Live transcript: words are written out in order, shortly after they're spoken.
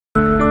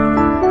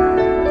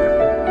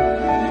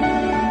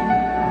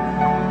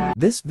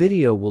This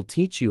video will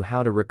teach you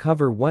how to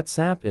recover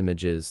WhatsApp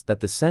images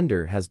that the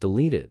sender has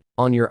deleted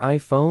on your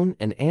iPhone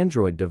and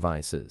Android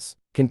devices.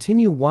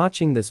 Continue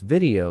watching this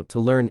video to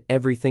learn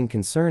everything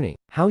concerning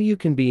how you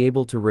can be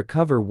able to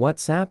recover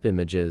WhatsApp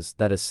images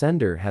that a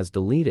sender has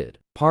deleted.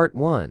 Part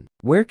 1.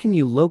 Where can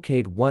you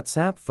locate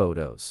WhatsApp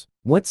photos?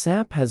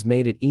 WhatsApp has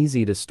made it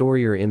easy to store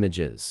your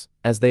images,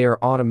 as they are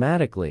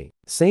automatically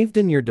saved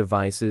in your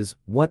device's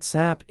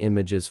WhatsApp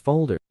Images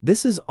folder.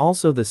 This is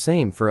also the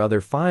same for other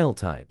file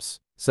types,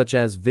 such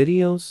as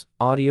videos,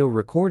 audio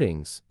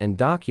recordings, and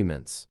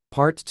documents.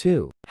 Part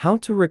 2. How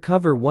to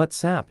recover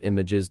WhatsApp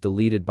images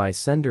deleted by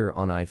sender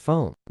on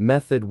iPhone.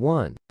 Method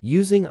 1.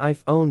 Using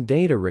iPhone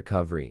data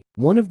recovery.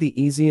 One of the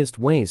easiest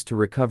ways to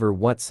recover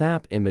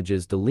WhatsApp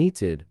images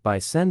deleted by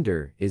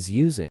sender is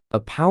using a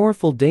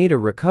powerful data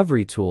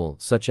recovery tool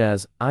such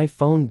as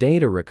iPhone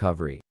Data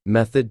Recovery.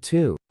 Method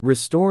 2.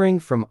 Restoring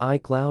from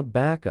iCloud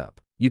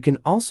backup. You can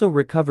also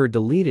recover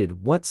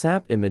deleted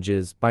WhatsApp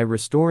images by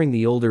restoring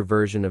the older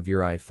version of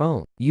your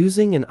iPhone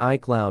using an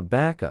iCloud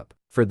backup.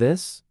 For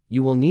this,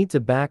 you will need to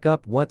back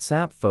up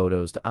WhatsApp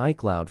photos to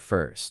iCloud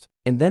first,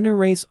 and then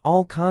erase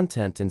all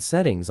content and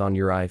settings on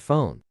your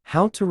iPhone.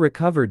 How to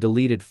recover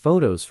deleted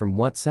photos from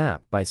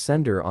WhatsApp by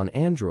sender on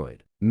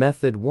Android.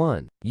 Method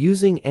 1.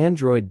 Using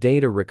Android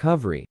data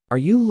recovery. Are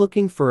you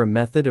looking for a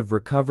method of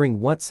recovering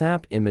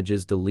WhatsApp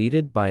images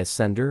deleted by a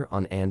sender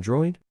on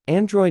Android?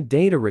 Android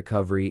data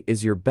recovery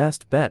is your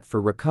best bet for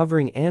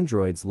recovering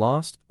Android's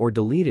lost or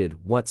deleted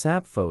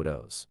WhatsApp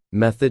photos.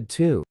 Method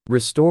 2.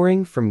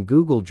 Restoring from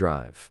Google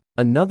Drive.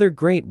 Another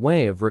great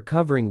way of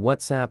recovering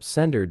WhatsApp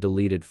sender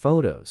deleted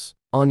photos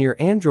on your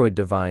Android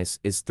device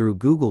is through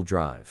Google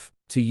Drive.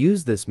 To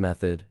use this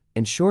method,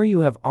 ensure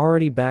you have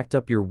already backed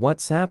up your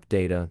WhatsApp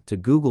data to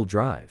Google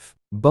Drive.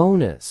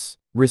 Bonus.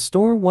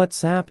 Restore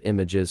WhatsApp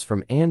images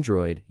from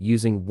Android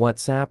using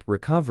WhatsApp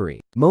Recovery.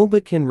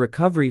 Mobican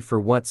Recovery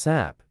for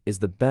WhatsApp is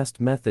the best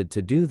method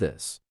to do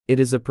this. It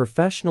is a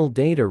professional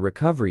data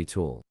recovery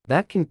tool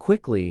that can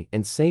quickly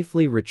and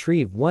safely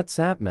retrieve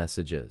WhatsApp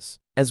messages,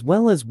 as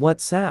well as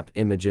WhatsApp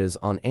images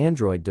on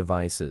Android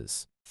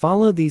devices.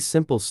 Follow these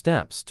simple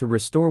steps to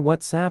restore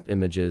WhatsApp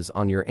images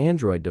on your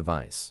Android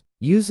device.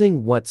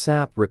 Using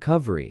WhatsApp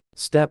Recovery.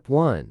 Step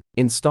 1.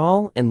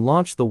 Install and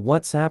launch the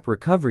WhatsApp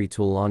Recovery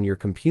tool on your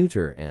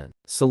computer and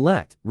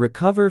select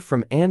Recover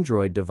from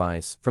Android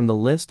device from the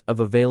list of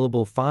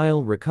available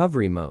file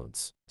recovery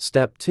modes.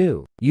 Step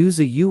 2. Use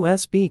a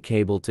USB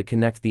cable to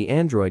connect the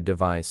Android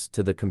device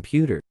to the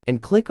computer,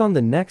 and click on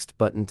the Next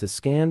button to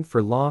scan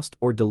for lost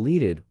or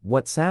deleted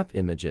WhatsApp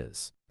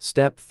images.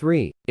 Step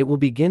 3. It will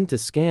begin to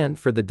scan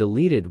for the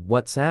deleted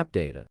WhatsApp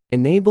data.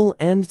 Enable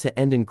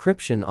end-to-end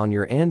encryption on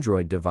your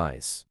Android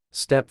device.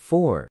 Step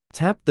 4.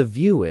 Tap the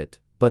View It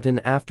button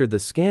after the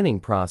scanning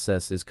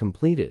process is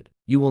completed.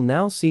 You will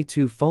now see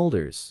two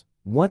folders,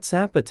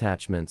 WhatsApp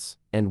Attachments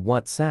and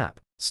WhatsApp.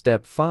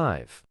 Step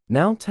 5.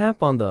 Now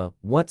tap on the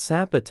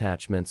WhatsApp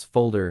Attachments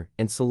folder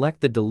and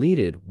select the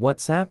deleted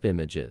WhatsApp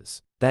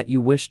images that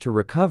you wish to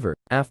recover.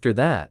 After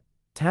that,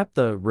 tap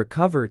the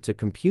Recover to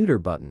Computer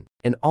button,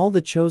 and all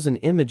the chosen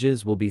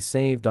images will be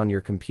saved on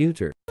your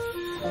computer.